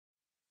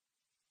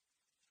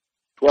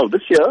Well,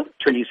 this year,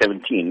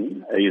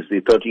 2017, is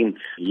the 13th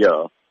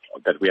year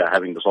that we are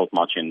having the Salt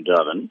March in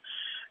Durban.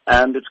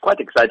 And it's quite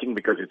exciting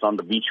because it's on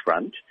the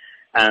beachfront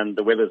and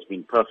the weather's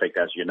been perfect,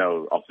 as you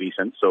know, of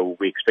recent. So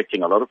we're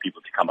expecting a lot of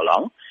people to come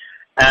along.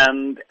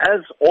 And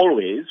as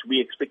always, we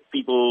expect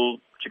people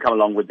to come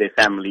along with their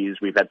families.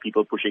 We've had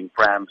people pushing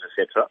prams,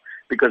 etc.,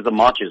 because the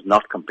march is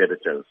not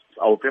competitive.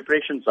 Our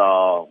preparations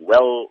are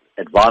well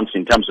advanced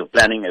in terms of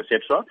planning,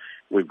 etc.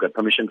 We've got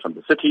permission from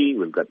the city.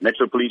 We've got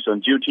Metro Police on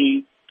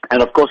duty.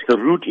 And of course, the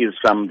route is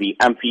from the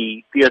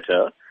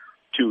amphitheater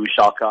to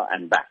Shaka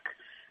and back.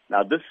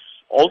 Now, this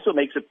also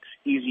makes it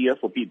easier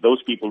for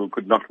those people who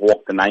could not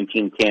walk the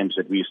 19 kms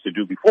that we used to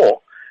do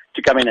before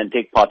to come in and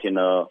take part in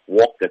a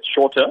walk that's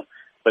shorter,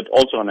 but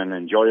also on an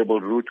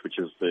enjoyable route, which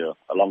is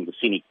along the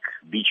scenic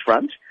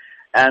beachfront,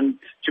 and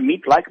to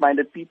meet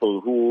like-minded people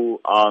who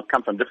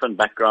come from different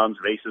backgrounds,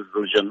 races,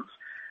 religions,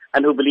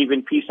 and who believe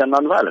in peace and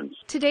non-violence.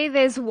 Today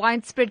there's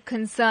widespread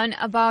concern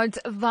about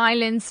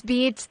violence,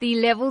 be it the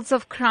levels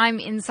of crime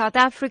in South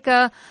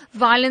Africa,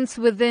 violence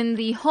within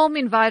the home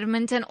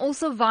environment, and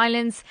also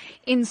violence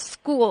in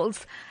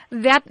schools.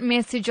 That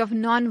message of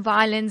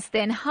non-violence,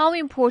 then, how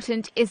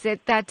important is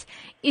it that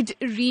it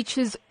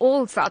reaches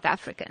all South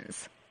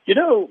Africans? You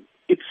know,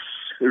 it's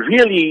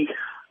really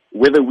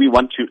whether we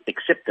want to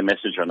accept the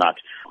message or not.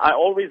 I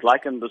always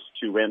liken this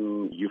to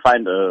when you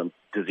find a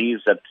disease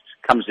that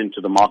comes into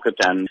the market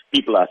and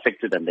people are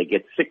affected and they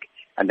get sick,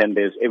 and then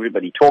there's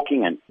everybody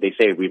talking and they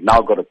say we've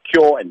now got a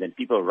cure, and then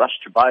people rush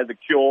to buy the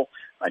cure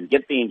and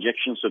get the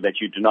injection so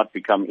that you do not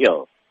become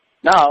ill.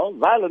 Now,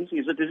 violence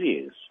is a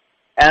disease,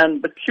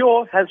 and the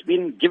cure has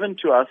been given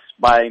to us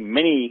by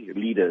many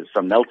leaders,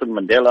 from Nelson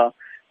Mandela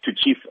to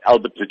Chief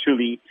Albert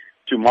Luthuli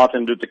to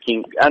Martin Luther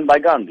King, and by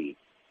Gandhi.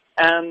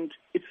 And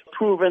it's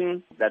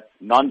proven that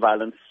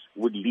non-violence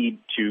would lead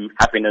to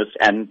happiness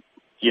and,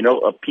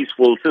 a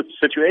peaceful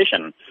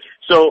situation.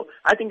 So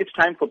I think it's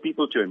time for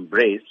people to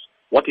embrace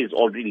what is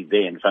already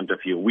there in front of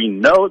you. We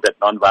know that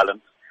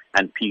non-violence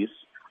and peace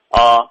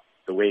are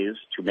the ways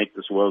to make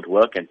this world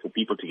work and for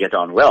people to get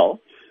on well,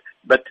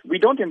 but we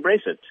don't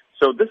embrace it.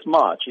 So this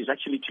march is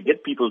actually to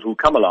get people who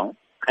come along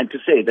and to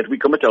say that we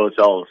commit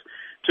ourselves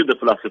to the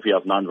philosophy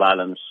of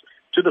non-violence,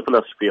 to the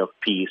philosophy of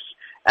peace,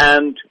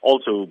 and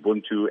also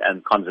Ubuntu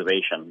and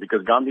conservation,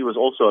 because Gandhi was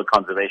also a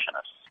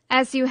conservationist.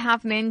 As you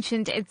have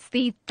mentioned, it's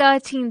the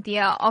 13th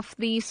year of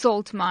the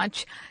Salt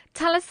March.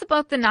 Tell us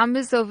about the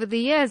numbers over the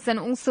years and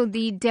also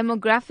the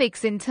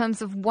demographics in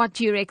terms of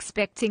what you're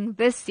expecting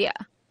this year.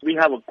 We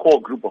have a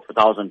core group of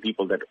 1,000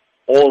 people that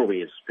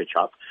always pitch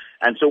up.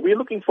 And so we're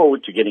looking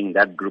forward to getting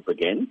that group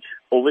again.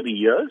 Over the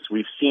years,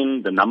 we've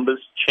seen the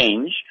numbers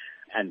change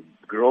and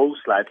grow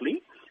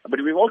slightly,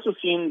 but we've also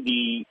seen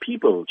the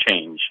people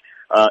change.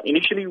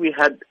 Initially, we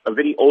had a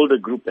very older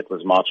group that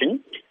was marching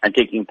and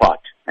taking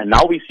part. And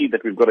now we see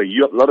that we've got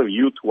a lot of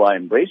youth who are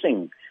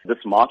embracing this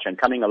march and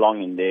coming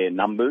along in their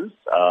numbers,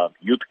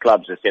 youth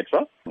clubs,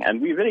 etc. And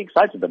we're very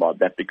excited about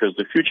that because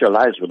the future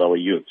lies with our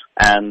youth.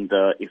 And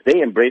if they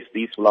embrace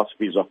these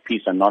philosophies of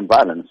peace and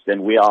non-violence,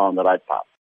 then we are on the right path.